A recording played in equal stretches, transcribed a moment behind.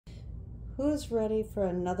Who's ready for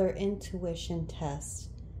another intuition test?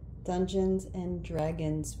 Dungeons and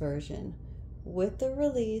Dragons version. With the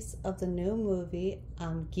release of the new movie,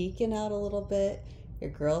 I'm geeking out a little bit.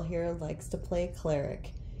 Your girl here likes to play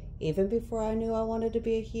cleric. Even before I knew I wanted to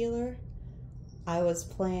be a healer, I was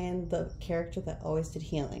playing the character that always did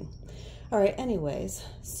healing. Alright, anyways,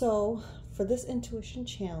 so for this intuition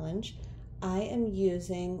challenge, I am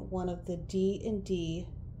using one of the D&D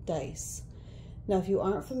dice. Now, if you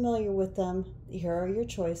aren't familiar with them, here are your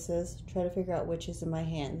choices. Try to figure out which is in my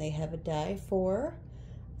hand. They have a die 4,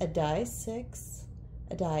 a die 6,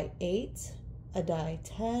 a die 8, a die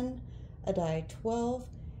 10, a die 12,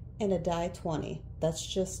 and a die 20. That's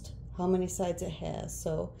just how many sides it has.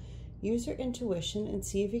 So use your intuition and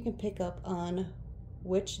see if you can pick up on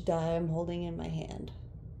which die I'm holding in my hand.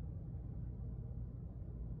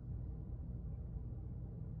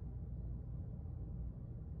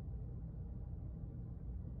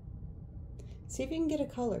 See if you can get a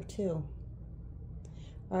color too.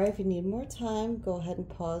 Alright, if you need more time, go ahead and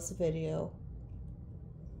pause the video.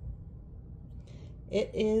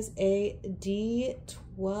 It is a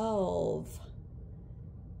D12.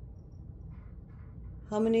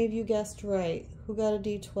 How many of you guessed right? Who got a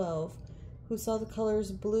D12? Who saw the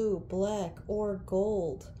colors blue, black, or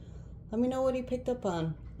gold? Let me know what you picked up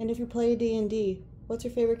on. And if you play D&D, what's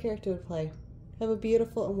your favorite character to play? Have a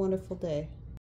beautiful and wonderful day.